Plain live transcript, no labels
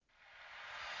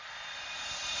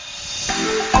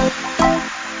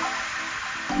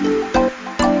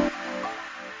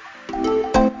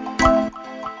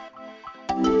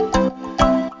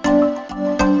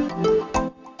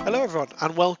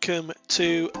and welcome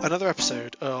to another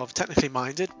episode of Technically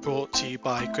Minded, brought to you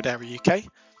by Credera UK.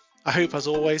 I hope, as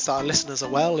always, that our listeners are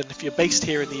well, and if you're based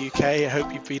here in the UK, I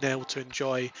hope you've been able to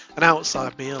enjoy an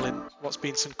outside meal in what's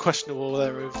been some questionable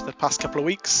weather over the past couple of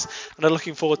weeks, and are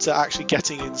looking forward to actually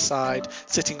getting inside,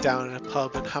 sitting down in a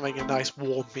pub and having a nice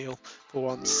warm meal for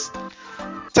once.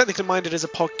 Technically Minded is a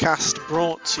podcast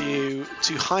brought to you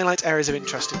to highlight areas of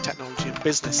interest in technology and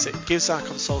business. It gives our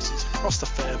consultants across the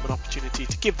firm an opportunity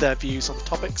to give their views on the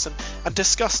topics and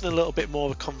discuss in a little bit more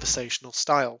of a conversational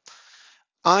style.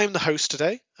 I'm the host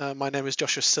today. My name is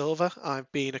Joshua Silver.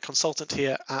 I've been a consultant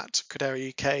here at Credera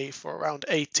UK for around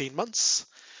 18 months.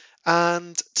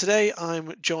 And today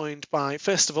I'm joined by,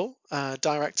 first of all,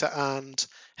 Director and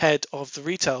Head of the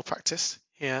Retail Practice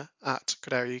here at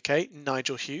Credera UK,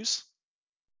 Nigel Hughes.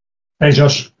 Hey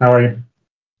Josh, how are you?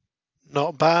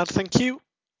 Not bad, thank you.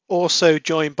 Also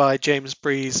joined by James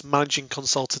Breeze, Managing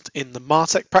Consultant in the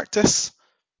Martech Practice.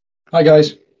 Hi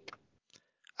guys.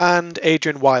 And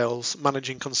Adrian Wiles,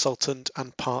 Managing Consultant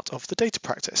and part of the Data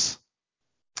Practice.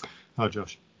 Hi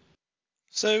Josh.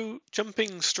 So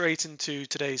jumping straight into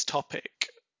today's topic,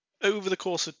 over the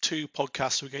course of 2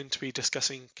 podcasts we're going to be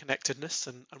discussing connectedness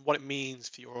and what it means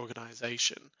for your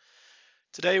organisation.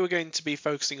 Today we're going to be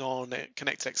focusing on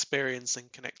connected experience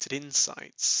and connected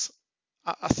insights.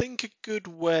 I think a good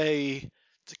way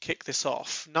to kick this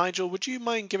off, Nigel, would you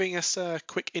mind giving us a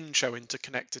quick intro into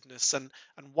connectedness and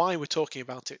why we're talking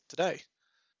about it today?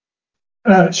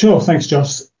 Sure, thanks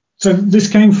Josh. So this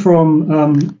came from,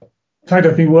 in fact,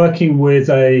 I've been working with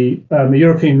a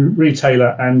European retailer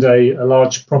and a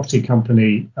large property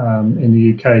company in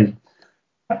the UK.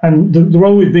 And the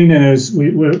role we've been in is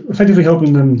we're effectively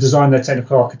helping them design their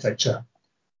technical architecture.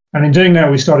 And in doing that,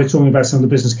 we started talking about some of the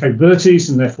business capabilities,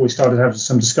 and therefore we started having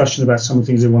some discussion about some of the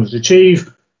things they wanted to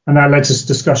achieve. And that led to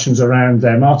discussions around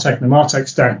their MarTech and the MarTech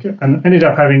stack, and ended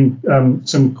up having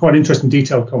some quite interesting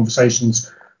detailed conversations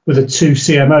with the 2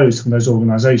 CMOs from those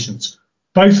organizations,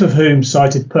 both of whom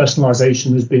cited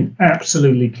personalization as being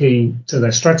absolutely key to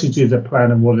their strategy, their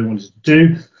plan, and what they wanted to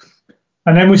do.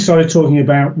 And then we started talking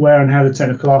about where and how the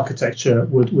technical architecture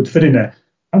would fit in there.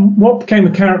 And what became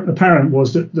apparent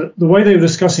was that the way they were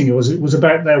discussing it was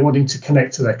about their wanting to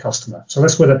connect to their customer. So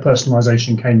that's where their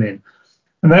personalization came in.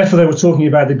 And therefore, they were talking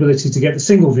about the ability to get the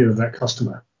single view of that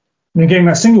customer. And in getting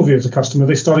that single view of the customer,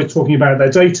 they started talking about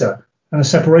their data and the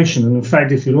separation. And in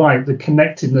fact, if you like, the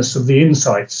connectedness of the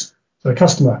insights for the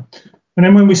customer. And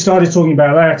then when we started talking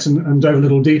about that and dove a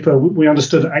little deeper, we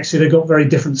understood that actually they've got very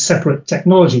different separate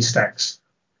technology stacks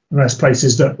in various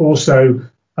places that also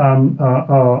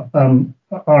are an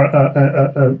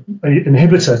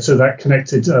inhibitor to that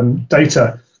connected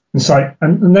data insight.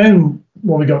 And then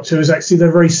what we got to is actually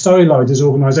they're very siloed as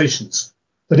organizations,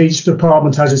 that each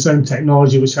department has its own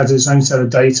technology, which has its own set of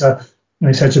data, and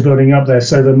etc. building up there.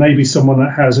 So there may be someone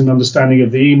that has an understanding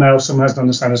of the email, someone has an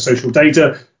understanding of social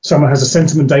data, someone has a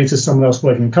sentiment data, someone else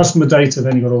working in customer data,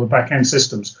 then you've got all the back-end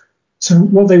systems. So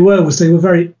what they were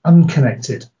very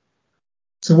unconnected.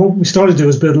 So what we started to do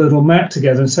was build a little map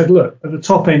together and said, look, at the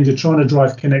top end, you're trying to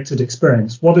drive connected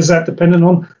experience. What is that dependent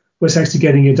on? Well, it's actually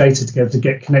getting your data together to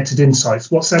get connected insights.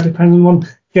 What's that dependent on?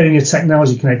 Getting your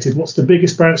technology connected. What's the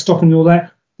biggest barrier stopping all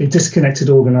that? A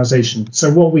disconnected organization.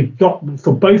 So what we got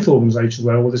for both organizations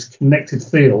was this connected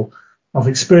feel of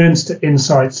experience to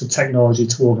insights to technology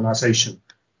to organization.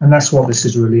 And that's what this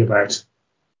is really about.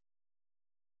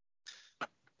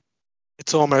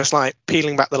 It's almost like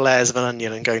peeling back the layers of an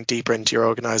onion and going deeper into your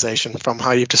organization from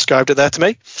how you've described it there to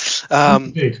me.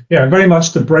 Yeah, very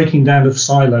much the breaking down of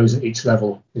silos at each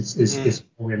level is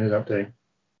what we ended up doing.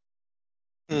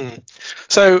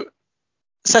 So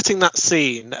setting that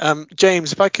scene,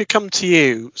 James, if I could come to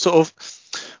you, sort of,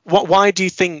 why do you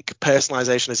think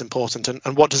personalization is important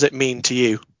and what does it mean to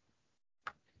you?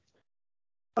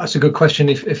 That's a good question.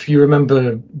 If you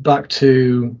remember back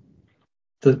to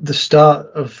the start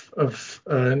of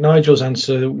Nigel's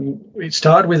answer, it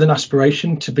started with an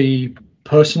aspiration to be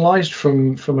personalized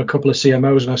from a couple of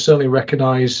CMOs, and I certainly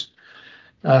recognize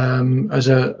as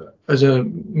a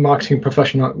marketing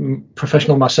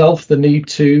professional myself the need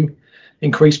to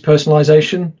increase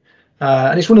personalization.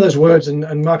 And it's one of those words,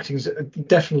 and marketing is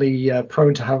definitely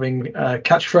prone to having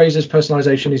catchphrases.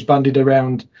 Personalization is bandied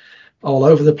around all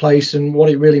over the place, and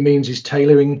what it really means is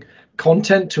tailoring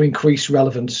content to increase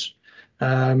relevance.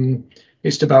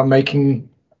 It's about making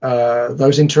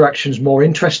those interactions more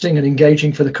interesting and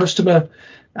engaging for the customer,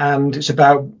 and it's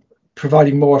about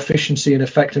providing more efficiency and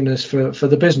effectiveness for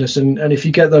the business. And if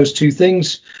you get those 2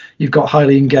 things, you've got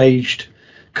highly engaged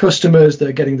customers that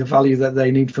are getting the value that they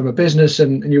need from a business,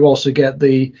 and you also get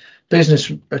the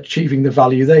business achieving the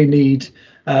value they need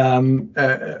by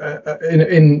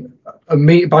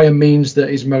a means that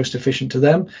is most efficient to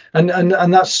them,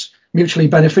 and that's mutually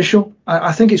beneficial.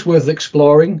 I think it's worth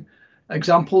exploring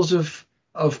examples of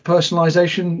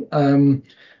personalization.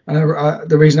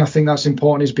 The reason I think that's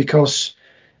important is because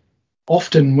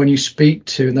often when you speak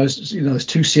to, and those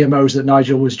two CMOs that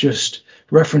Nigel was just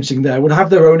referencing there would have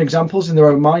their own examples in their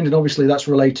own mind, and obviously that's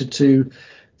related to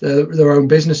their own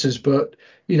businesses. But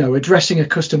addressing a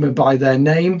customer by their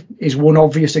name is one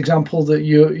obvious example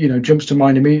that jumps to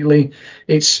mind immediately.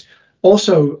 It's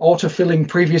also autofilling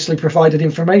previously provided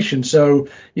information. So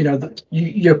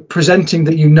you're presenting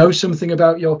that you know something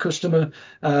about your customer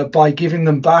by giving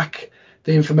them back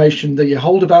the information that you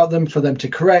hold about them for them to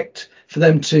correct, for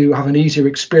them to have an easier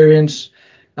experience.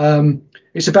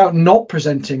 It's about not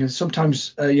presenting, and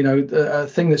sometimes a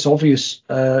thing that's obvious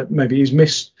maybe is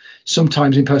missed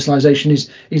sometimes in personalization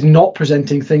is not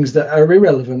presenting things that are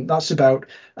irrelevant. That's about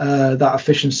that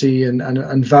efficiency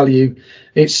and value.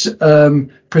 It's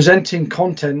presenting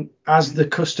content as the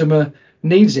customer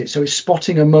needs it. So it's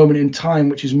spotting a moment in time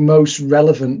which is most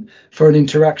relevant for an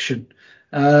interaction.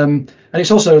 And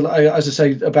it's also, as I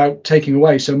say, about taking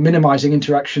away, so minimizing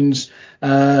interactions,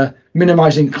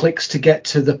 minimizing clicks to get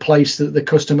to the place that the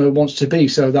customer wants to be.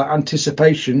 So that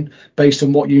anticipation based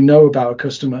on what you know about a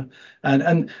customer,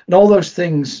 and all those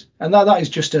things. And that is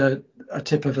just a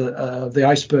tip of the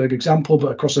iceberg example,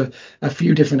 but across a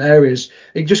few different areas.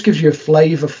 It just gives you a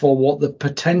flavor for what the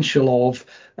potential of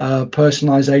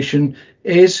personalization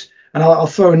is. And I'll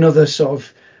throw another sort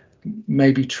of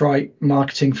maybe trite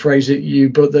marketing phrase at you,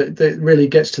 but that really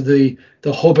gets to the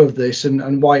hub of this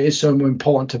and why it is so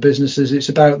important to businesses. It's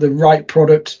about the right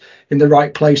product in the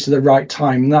right place at the right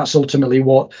time. And that's ultimately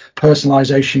what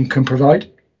personalization can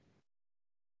provide.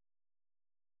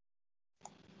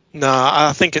 No,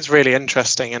 I think it's really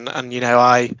interesting. And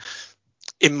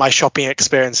in my shopping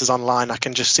experiences online, I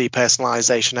can just see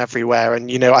personalization everywhere.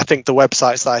 And, I think the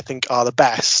websites that I think are the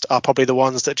best are probably the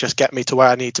ones that just get me to where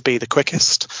I need to be the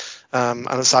quickest.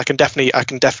 And so I can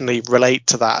definitely relate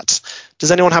to that.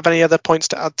 Does anyone have any other points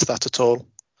to add to that at all?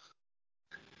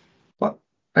 Well,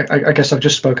 I guess I've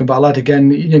just spoken, but I'll add again,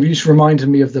 you just reminded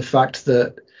me of the fact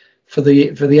that for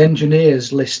the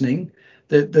engineers listening,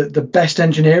 the best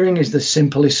engineering is the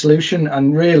simplest solution.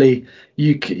 And really,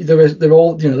 they're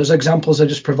all, those examples I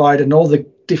just provided and all the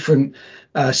different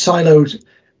siloed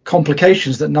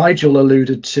complications that Nigel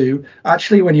alluded to.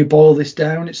 Actually, when you boil this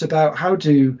down, it's about how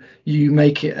do you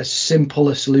make it as simple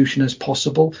a solution as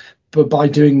possible. But by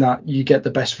doing that, you get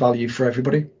the best value for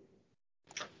everybody.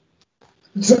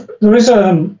 So there is,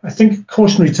 I think,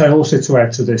 cautionary tale also to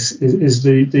add to this is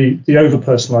the over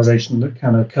personalization that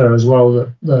can occur as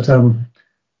well. That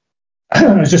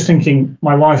I was just thinking,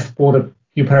 my wife bought a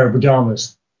new pair of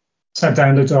pajamas, sat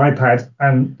down, looked at her iPad,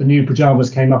 and the new pajamas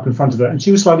came up in front of her, and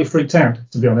she was slightly freaked out,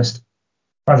 to be honest,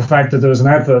 by the fact that there was an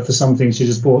advert for something she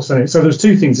just bought. So there was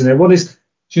two things in there. One is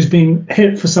she was being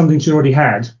hit for something she already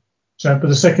had, but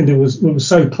the second, it was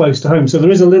so close to home. So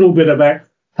there is a little bit about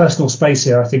personal space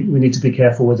here I think we need to be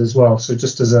careful with as well. So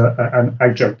just as an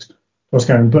adjunct to what's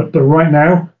going on. But right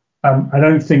now, I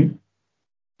don't think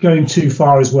going too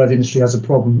far is where the industry has a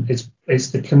problem.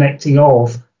 It's the connecting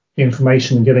of the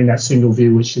information and getting that single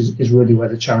view, which is really where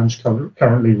the challenge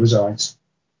currently resides.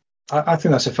 I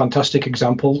think that's a fantastic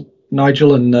example,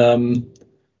 Nigel, and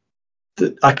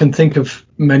I can think of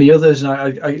many others.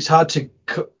 And it's hard to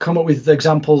come up with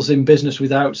examples in business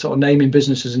without sort of naming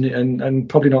businesses, and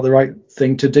probably not the right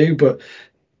thing to do. But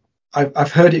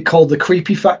I've heard it called the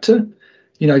creepy factor.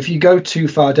 If you go too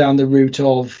far down the route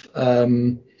of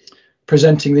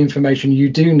presenting the information you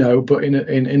do know, but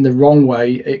in the wrong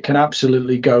way, it can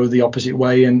absolutely go the opposite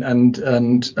way and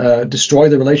destroy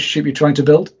the relationship you're trying to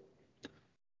build.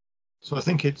 So I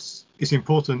think it's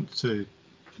important to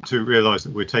realise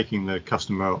that we're taking the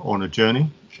customer on a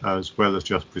journey as well as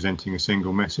just presenting a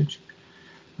single message,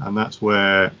 and that's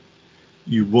where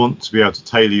you want to be able to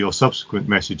tailor your subsequent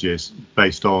messages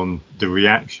based on the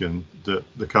reaction that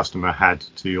the customer had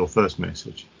to your first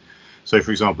message. So,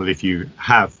 for example, if you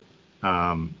have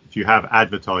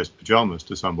advertised pajamas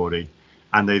to somebody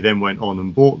and they then went on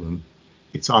and bought them,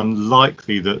 it's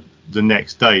unlikely that the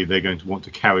next day they're going to want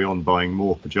to carry on buying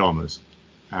more pajamas,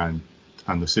 and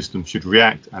the system should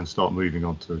react and start moving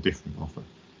on to a different offer.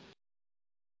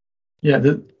 Yeah,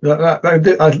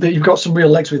 you've got some real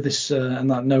legs with this, and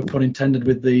that no pun intended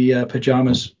with the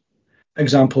pajamas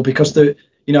example, because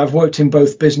I've worked in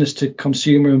both business to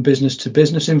consumer and business to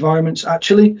business environments.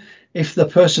 Actually, if the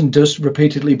person does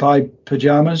repeatedly buy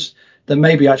pajamas, then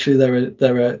maybe actually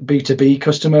they're a B2B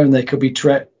customer and they could be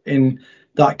treated in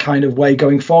that kind of way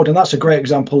going forward. And that's a great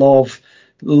example of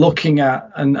looking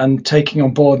at and taking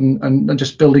on board and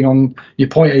just building on your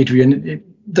point, Adrian,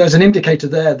 there's an indicator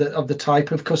there of the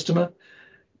type of customer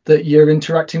that you're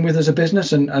interacting with as a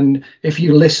business. And if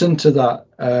you listen to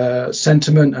that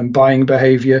sentiment and buying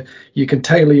behavior, you can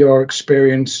tailor your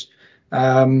experience,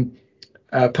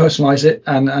 personalize it,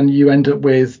 and you end up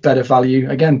with better value,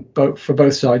 again, for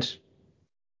both sides.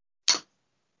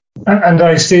 And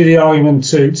I see the argument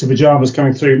to pajamas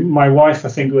coming through. My wife, I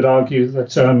think, would argue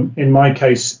that in my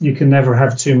case, you can never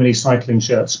have too many cycling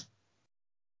shirts.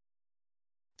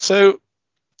 So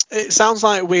it sounds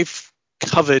like we've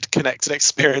covered connected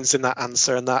experience in that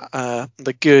answer, and that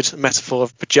the good metaphor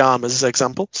of pajamas as an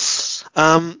example.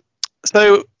 So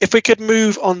if we could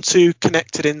move on to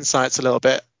connected insights a little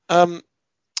bit.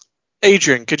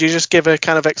 Adrian, could you just give a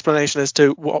kind of explanation as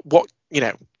to what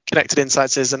connected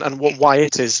insights is and why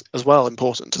it is as well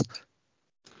important?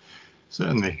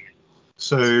 Certainly.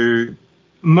 So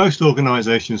most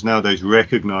organizations nowadays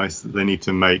recognize that they need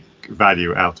to make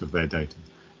value out of their data,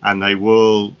 and they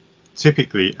will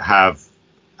typically have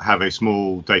a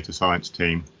small data science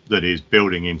team that is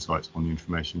building insights on the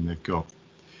information they've got.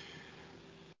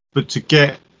 But to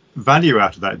get value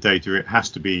out of that data, it has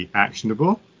to be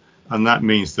actionable, and that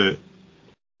means that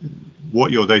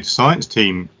what your data science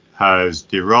team has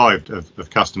derived of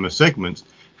customer segments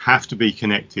have to be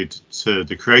connected to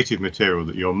the creative material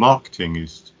that your marketing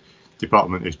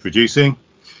department is producing,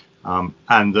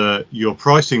 and your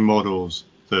pricing models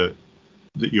that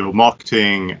your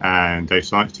marketing and data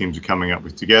science teams are coming up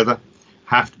with together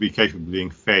have to be capable of being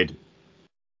fed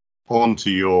onto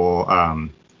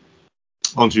your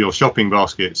shopping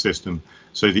basket system,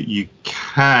 so that you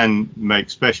can make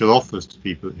special offers to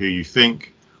people who you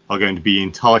think are going to be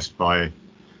enticed by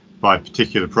a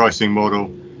particular pricing model,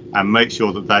 and make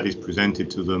sure that is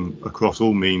presented to them across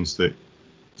all means that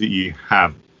you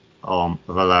have of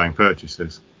allowing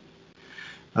purchases.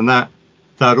 And that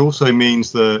also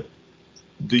means that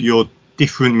your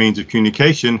different means of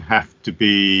communication have to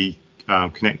be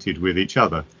connected with each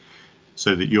other,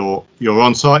 so that your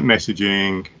on-site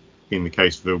messaging, in the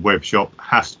case of a web shop,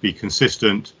 has to be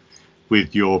consistent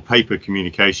with your paper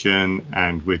communication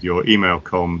and with your email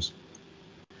comms.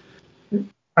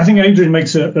 I think Adrian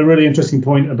makes a really interesting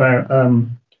point about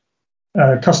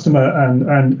customer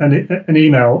and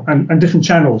email and different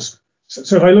channels.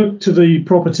 So if I look to the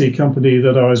property company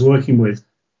that I was working with,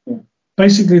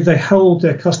 basically they hold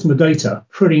their customer data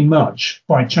pretty much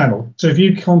by channel. So if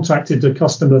you contacted the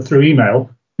customer through email,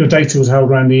 your data was held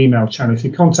around the email channel. If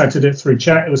you contacted it through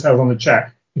chat, it was held on the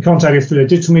chat. If you contacted it through a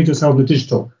digital media, it was held on the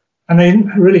digital. And they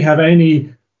didn't really have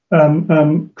any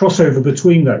crossover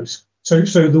between those. So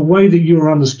the way that you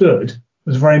were understood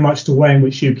was very much the way in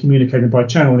which you communicated by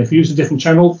channel. And if you used a different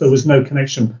channel, there was no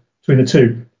connection between the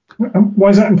two. Why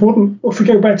is that important? Well, if we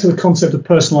go back to the concept of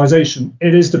personalization,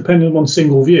 it is dependent on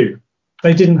single view.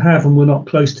 They didn't have and were not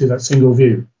close to that single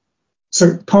view.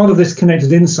 So part of this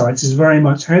connected insights is very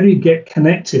much how do you get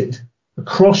connected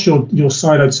across your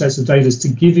siloed sets of data to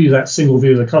give you that single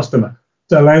view of the customer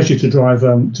that allows you to drive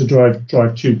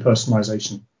true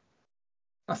personalization.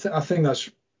 I think that's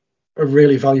a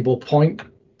really valuable point,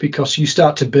 because you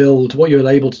start to build, what you're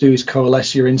able to do is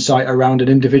coalesce your insight around an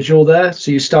individual there.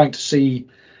 So you're starting to see,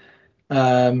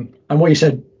 and what you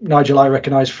said, Nigel, I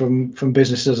recognise from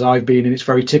businesses I've been in, it's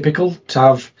very typical to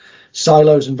have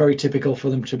silos and very typical for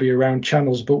them to be around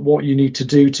channels. But what you need to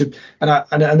do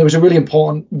and there was a really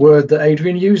important word that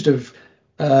Adrian used of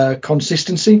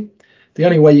consistency. The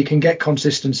only way you can get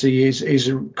consistency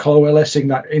is coalescing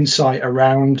that insight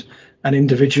around an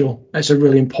individual. It's a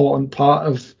really important part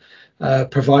of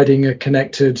providing a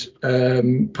connected,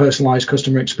 personalized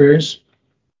customer experience.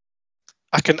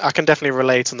 I can definitely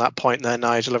relate on that point there,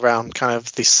 Nigel, around kind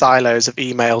of the silos of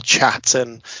email, chat,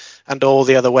 and all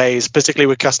the other ways, particularly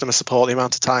with customer support. The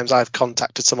amount of times I've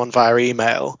contacted someone via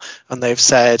email and they've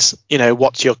said,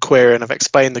 what's your query? And I've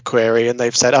explained the query and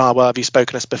they've said, well, have you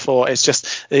spoken to us before? It's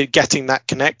just getting that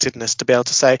connectedness to be able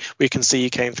to say, we can see you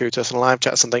came through to us in a live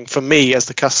chat, something. For me as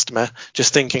the customer,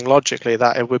 just thinking logically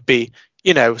that it would be,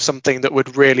 something that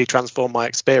would really transform my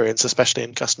experience, especially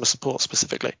in customer support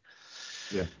specifically.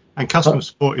 Yeah. And customer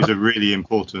support is a really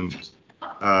important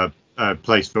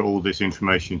place for all this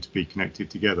information to be connected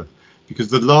together, because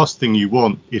the last thing you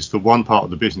want is for one part of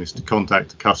the business to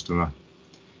contact a customer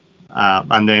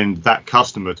and then that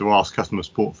customer to ask customer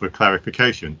support for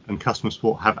clarification, and customer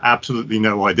support have absolutely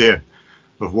no idea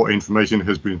of what information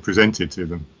has been presented to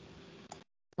them.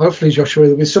 Hopefully,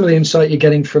 Joshua, with some of the insight you're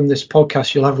getting from this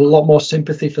podcast, you'll have a lot more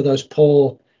sympathy for those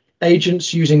poor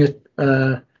agents using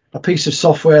a piece of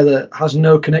software that has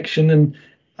no connection,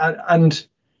 and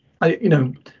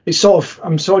it's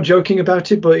I'm sort of joking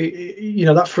about it, but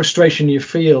that frustration you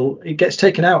feel, it gets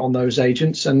taken out on those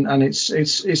agents, and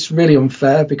it's really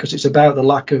unfair because it's about the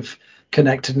lack of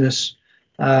connectedness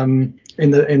in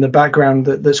the background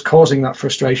that's causing that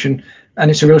frustration,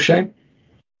 and it's a real shame.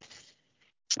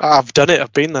 I've done it.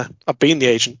 I've been there. I've been the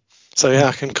agent. So yeah,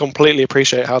 I can completely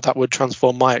appreciate how that would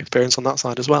transform my experience on that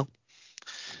side as well.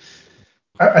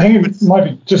 I think it might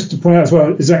be just to point out as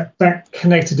well is that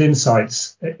connected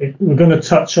insights. We're going to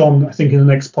touch on, I think, in the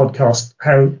next podcast,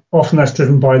 how often that's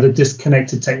driven by the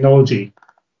disconnected technology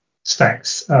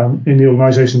stacks in the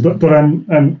organisation. But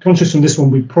I'm conscious from this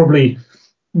one, we probably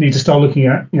need to start looking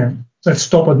at, let's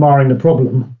stop admiring the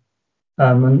problem.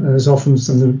 And there's often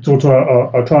something to talk to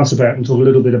our clients about and talk a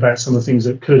little bit about some of the things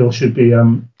that could or should be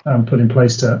put in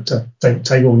place to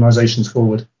take organisations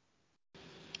forward.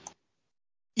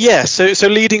 Yeah, so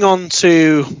leading on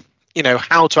to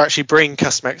how to actually bring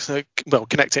connected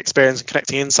experience and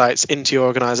connecting insights into your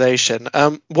organisation.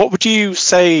 What would you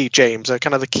say, James, are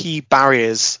kind of the key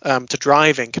barriers to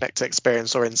driving connected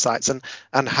experience or insights, and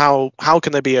how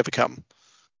can they be overcome?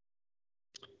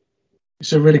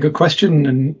 It's a really good question,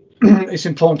 and it's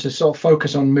important to sort of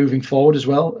focus on moving forward as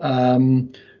well,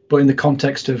 but in the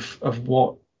context of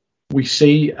what we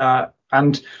see.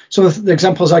 And some of the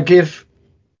examples I give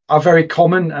are very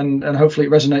common, and hopefully it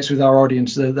resonates with our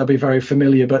audience. They'll be very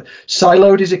familiar, but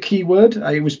siloed is a key word.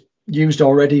 It was used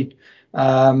already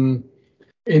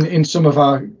in some of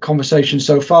our conversations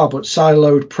so far, but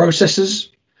siloed processes,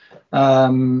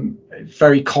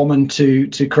 very common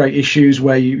to create issues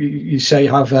where you say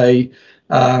have a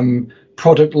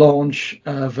product launch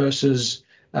versus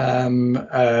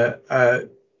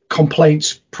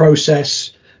complaints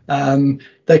process.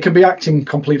 They can be acting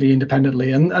completely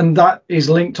independently, and that is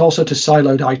linked also to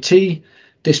siloed IT,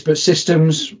 disparate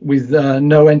systems with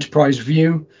no enterprise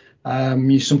view.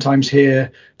 You sometimes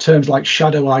hear terms like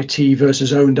shadow IT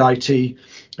versus owned IT,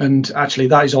 and actually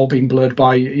that is all being blurred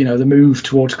by the move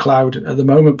towards cloud at the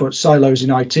moment. But silos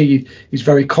in IT is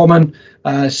very common.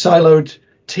 Siloed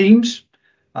teams,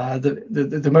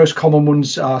 the most common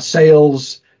ones are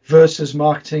sales versus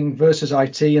marketing versus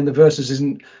IT, and the versus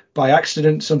isn't by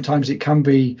accident. Sometimes it can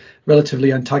be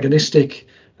relatively antagonistic,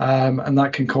 and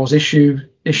that can cause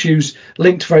issues.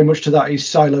 Linked very much to that is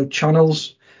siloed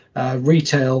channels,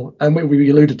 retail, and we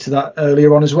alluded to that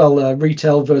earlier on as well.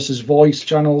 Retail versus voice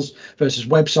channels versus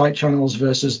website channels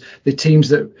versus the teams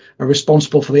that are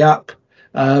responsible for the app.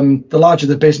 The larger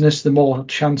the business, the more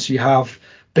chance you have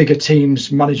bigger teams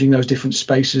managing those different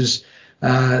spaces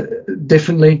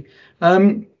differently.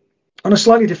 On a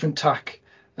slightly different tack,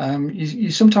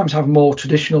 you sometimes have more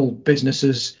traditional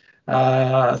businesses,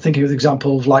 thinking of the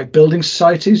example of like building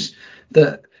societies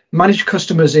that manage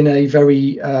customers in a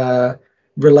very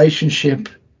relationship,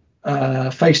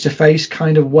 face-to-face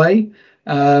kind of way.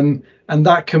 And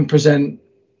that can present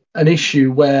an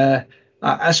issue where,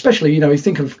 especially, you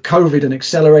think of COVID and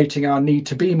accelerating our need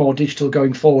to be more digital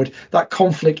going forward, that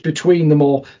conflict between the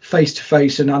more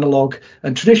face-to-face and analog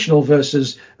and traditional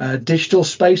versus digital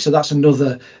space. So that's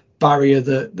another barrier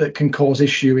that can cause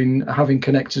issue in having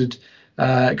connected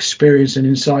experience and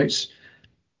insights.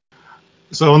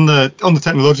 So on the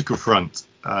technological front,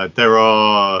 there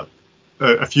are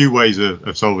a few ways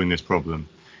of solving this problem.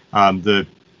 The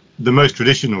most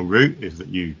traditional route is that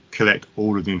you collect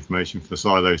all of the information for the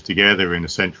silos together in a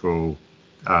central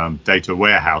data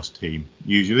warehouse team,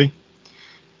 usually.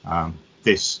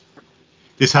 This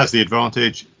has the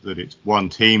advantage that it's one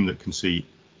team that can see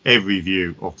every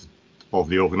view of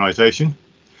the organization.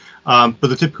 But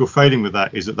the typical failing with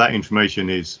that is that information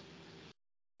is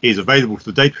available to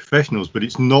the data professionals, but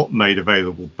it's not made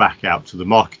available back out to the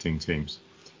marketing teams.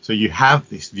 So you have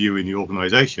this view in the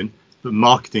organization, but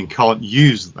marketing can't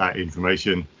use that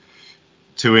information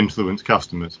to influence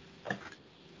customers.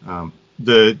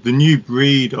 The new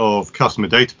breed of customer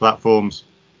data platforms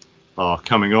are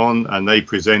coming on, and they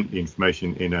present the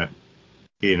information in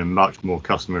a much more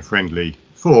customer friendly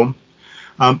form.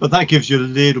 But that gives you a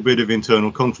little bit of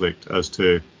internal conflict as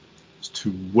to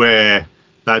where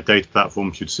that data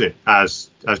platform should sit. As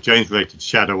James related to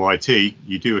shadow IT,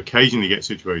 you do occasionally get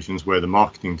situations where the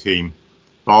marketing team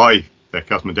buy their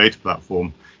customer data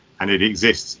platform and it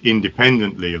exists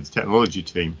independently of the technology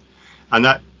team. And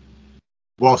that,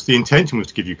 whilst the intention was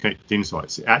to give you connected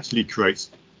insights, it actually creates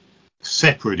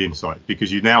separate insights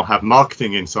because you now have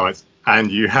marketing insights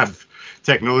and you have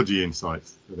technology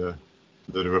insights that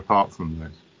are apart from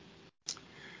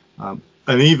those.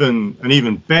 An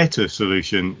even better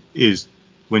solution is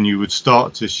when you would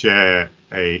start to share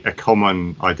a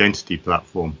common identity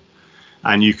platform.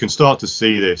 And you can start to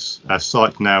see this as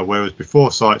sites now, whereas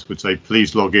before sites would say,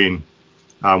 please log in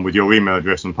with your email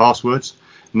address and passwords.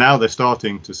 Now they're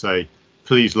starting to say,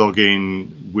 please log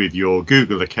in with your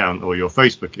Google account or your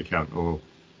Facebook account or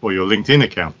your LinkedIn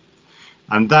account.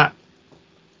 And that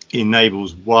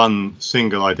enables one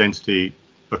single identity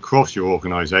across your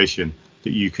organization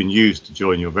that you can use to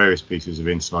join your various pieces of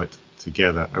insight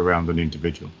together around an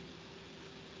individual.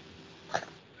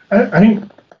 I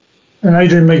think, and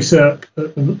Adrian makes a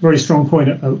very strong point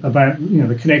about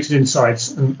the connected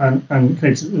insights and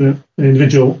connected an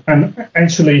individual. And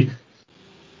actually,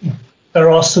 there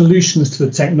are solutions to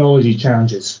the technology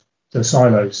challenges, the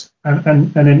silos.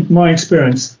 And in my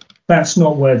experience, that's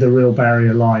not where the real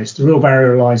barrier lies. The real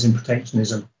barrier lies in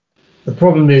protectionism. The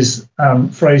problem is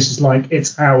phrases like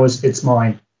 "it's ours, it's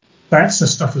mine." That's the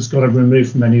stuff that's got to be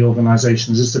removed from many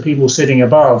organisations. It's the people sitting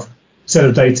above a set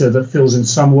of data that feels in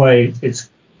some way it's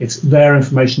their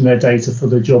information, their data for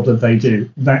the job that they do.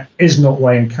 That is not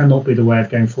way and cannot be the way of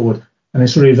going forward. And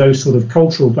it's really those sort of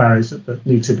cultural barriers that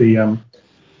need to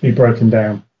be broken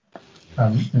down.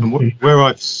 And where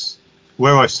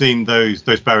I've seen those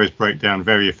barriers break down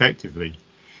very effectively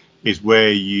is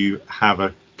where you have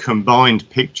a combined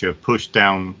picture pushed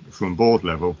down from board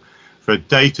level for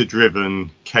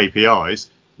data-driven KPIs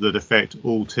that affect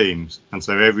all teams, and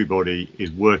so everybody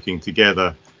is working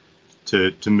together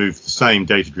to move the same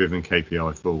data-driven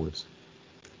KPI forwards.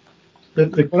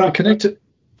 The connected.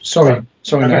 Sorry.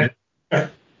 No.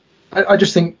 I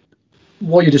just think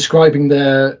what you're describing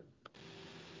there.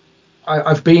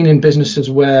 I've been in businesses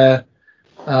where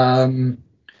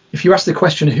if you ask the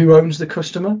question, who owns the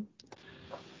customer,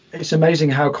 it's amazing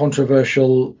how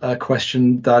controversial a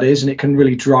question that is, and it can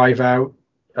really drive out,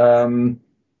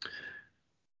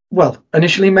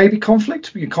 initially maybe conflict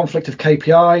of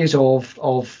KPIs,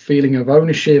 of feeling of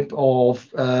ownership, of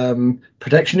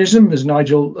protectionism, as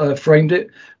Nigel framed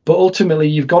it. But ultimately,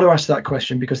 you've got to ask that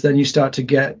question, because then you start to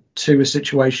get to a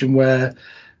situation where,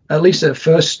 at least at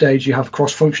first stage, you have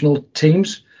cross-functional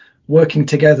teams working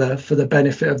together for the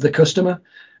benefit of the customer,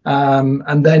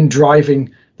 and then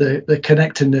driving the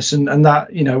connectedness, and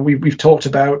that, we've talked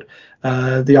about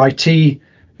the IT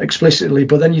explicitly,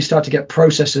 but then you start to get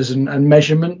processes and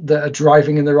measurement that are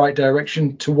driving in the right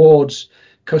direction towards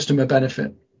customer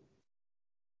benefit.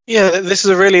 Yeah, this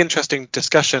is a really interesting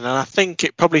discussion, and I think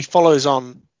it probably follows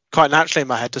on quite naturally in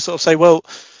my head to sort of say, well,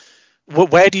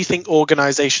 where do you think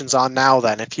organizations are now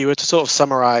then? If you were to sort of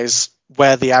summarize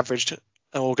where the average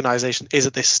organization is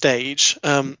at this stage,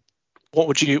 what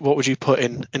would you put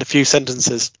in a few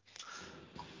sentences?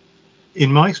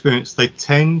 In my experience, they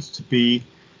tend to be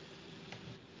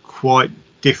quite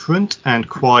different and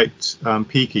quite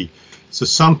peaky. So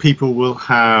some people will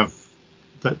have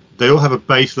that, they all have a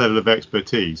base level of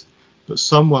expertise, but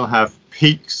some will have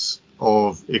peaks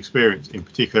of experience in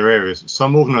particular areas.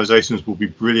 Some organizations will be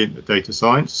brilliant at data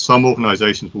science, some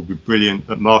organizations will be brilliant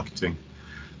at marketing.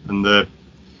 And the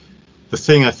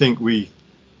thing I think we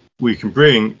can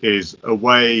bring is a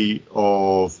way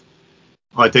of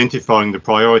identifying the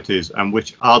priorities and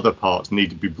which other parts need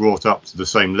to be brought up to the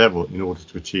same level in order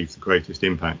to achieve the greatest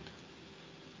impact.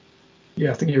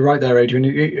 Yeah, I think you're right there,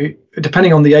 Adrian.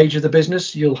 Depending on the age of the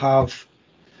business, you'll have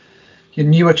your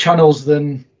newer channels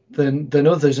than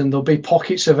others, and there'll be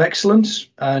pockets of excellence,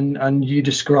 and you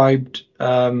described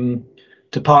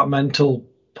departmental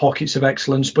pockets of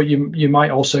excellence, but you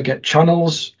might also get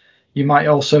channels. You might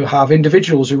also have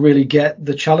individuals who really get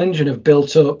the challenge and have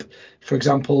built up, for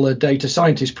example, a data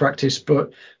scientist practice,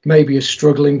 but maybe are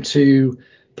struggling to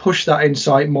push that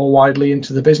insight more widely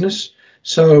into the business.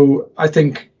 So I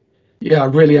think, I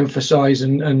really emphasize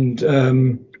and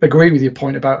agree with your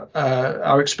point about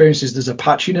our experiences. There's a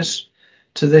patchiness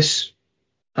to this.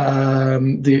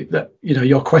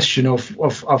 Your question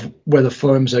of whether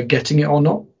firms are getting it or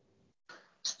not.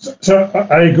 So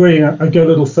I agree. I go a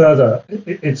little further.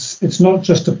 It's not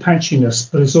just a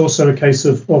patchiness, but it's also a case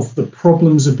of the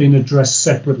problems have been addressed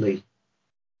separately.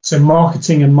 So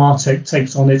marketing and MarTech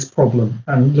takes on its problem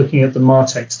and looking at the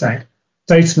MarTech stack.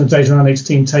 Data and the data analytics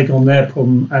team take on their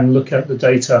problem and look at the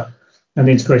data and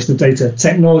the integration of data.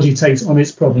 Technology takes on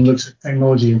its problem, looks at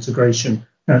technology integration.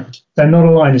 They're not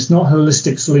aligned. It's not a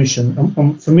holistic solution.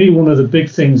 And for me, one of the big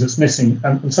things that's missing,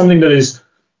 and something that is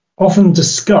often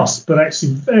discussed, but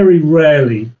actually very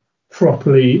rarely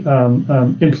properly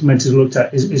implemented or looked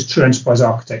at, is true enterprise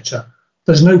architecture.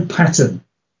 There's no pattern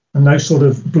and no sort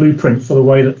of blueprint for the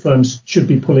way that firms should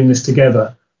be pulling this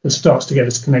together that starts to get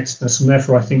this connectedness. And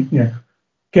therefore, I think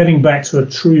getting back to a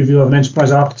true view of an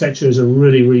enterprise architecture is a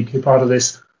really, really key part of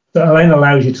this. That then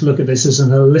allows you to look at this as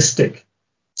an holistic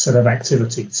set of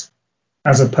activities.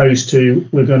 as opposed to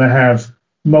we're going to have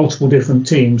multiple different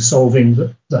teams solving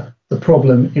the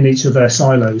problem in each of their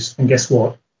silos. And guess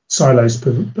what? Silos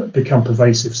become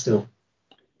pervasive still.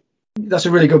 That's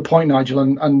a really good point, Nigel.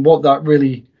 And what that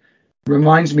really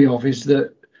reminds me of is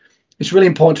that it's really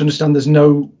important to understand there's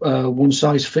no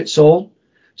one-size-fits-all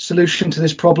solution to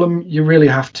this problem. You really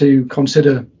have to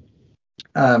consider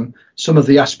some of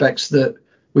the aspects that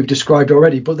we've described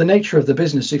already. But the nature of the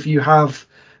business, if you have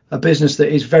a business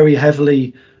that is very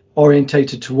heavily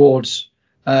orientated towards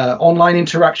online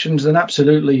interactions, then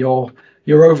absolutely your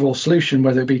overall solution,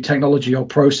 whether it be technology or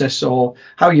process or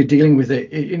how you're dealing with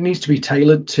it, it needs to be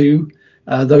tailored to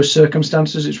those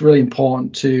circumstances. It's really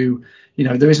important to,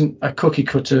 there isn't a cookie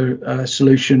cutter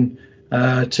solution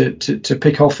to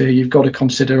pick off here. You've got to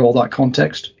consider all that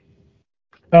context.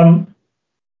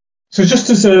 So just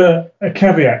as a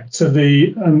caveat to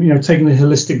the, taking the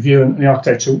holistic view and the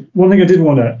architecture, one thing I did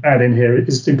want to add in here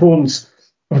is the importance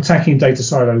of attacking data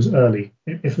silos early.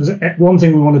 If there's one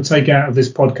thing we want to take out of this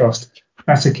podcast,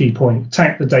 that's a key point.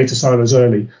 Attack the data silos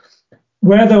early.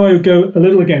 Where, though, I would go a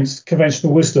little against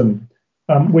conventional wisdom,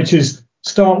 which is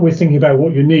start with thinking about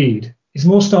what you need, is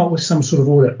more start with some sort of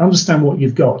audit. Understand what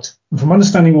you've got. And from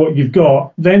understanding what you've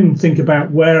got, then think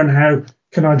about where and how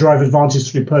can I drive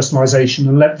advantage through personalization,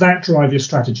 and let that drive your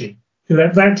strategy. If you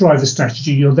let that drive the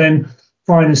strategy, you'll then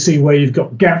find and see where you've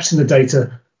got gaps in the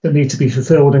data that need to be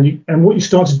fulfilled. And what you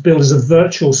start to build is a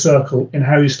virtual circle in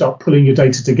how you start pulling your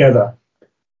data together.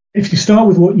 If you start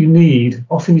with what you need,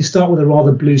 often you start with a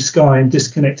rather blue sky and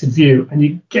disconnected view, and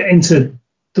you get into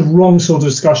the wrong sort of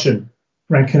discussion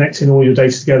around connecting all your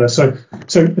data together. So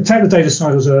attack the data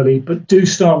silos early, but do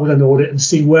start with an audit and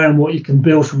see where and what you can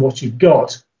build from what you've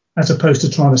got, as opposed to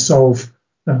trying to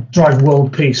drive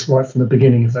world peace right from the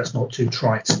beginning, if that's not too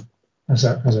trite as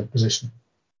a position.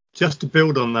 Just to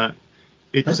build on that,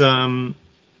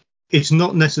 it's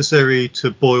not necessary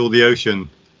to boil the ocean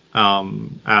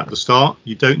at the start.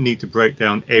 You don't need to break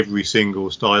down every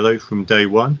single silo from day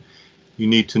one. You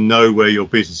need to know where your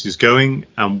business is going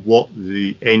and what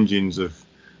the engines of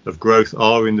growth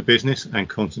are in the business, and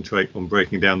concentrate on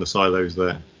breaking down the silos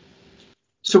there.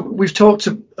 So we've talked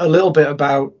a little bit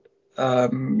about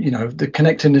the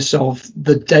connectedness of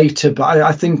the data, but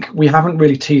I think we haven't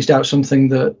really teased out something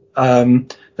that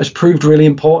has proved really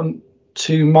important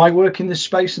to my work in this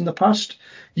space in the past.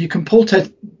 You can pull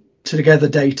together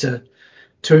data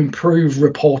to improve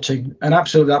reporting, and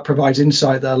absolutely that provides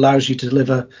insight that allows you to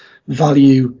deliver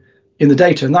value in the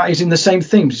data, and that is in the same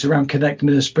themes. It's around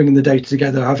connectedness, bringing the data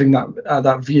together, having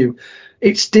that view.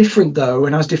 It's different though,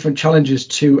 and has different challenges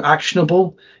to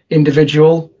actionable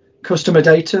individual customer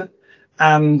data.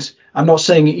 And I'm not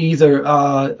saying either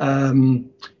are,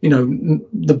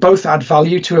 they both add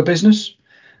value to a business,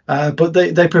 but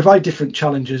they provide different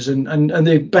challenges. And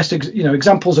the best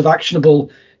examples of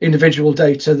actionable individual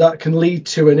data that can lead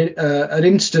to an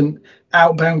instant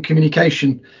outbound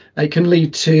communication. It can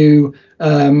lead to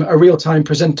a real-time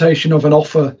presentation of an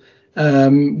offer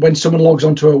when someone logs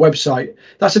onto a website.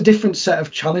 That's a different set of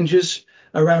challenges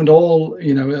around all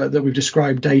that we've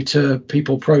described: data,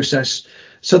 people, process.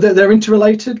 So they're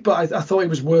interrelated, but I thought it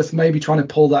was worth maybe trying to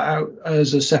pull that out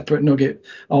as a separate nugget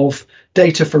of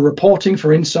data for reporting,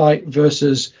 for insight,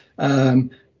 versus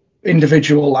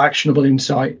individual actionable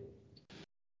insight.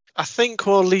 I think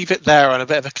we'll leave it there on a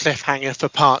bit of a cliffhanger for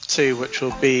part 2, which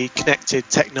will be connected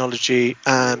technology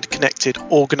and connected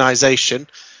organization.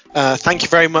 Thank you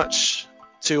very much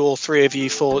to all three of you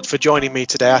for joining me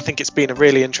today. I think it's been a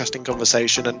really interesting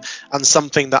conversation and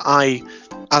something that I,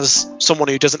 as someone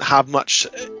who doesn't have much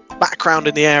background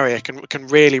in the area, can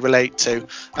really relate to.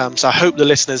 So I hope the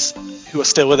listeners who are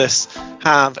still with us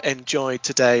have enjoyed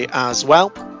today as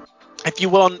well. If you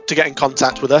want to get in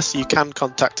contact with us, you can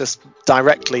contact us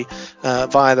directly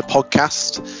via the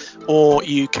podcast, or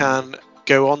you can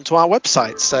go onto our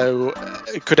website, so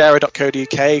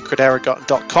credera.co.uk,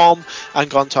 credera.com, and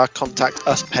go onto our contact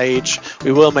us page.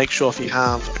 We will make sure if you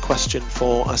have a question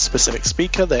for a specific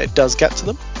speaker that it does get to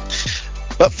them.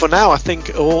 But for now, I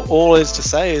think all is to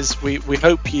say is we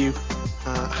hope you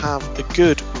have a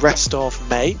good rest of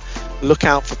May. Look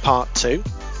out for part 2,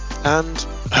 and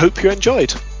hope you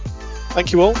enjoyed.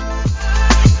 Thank you all.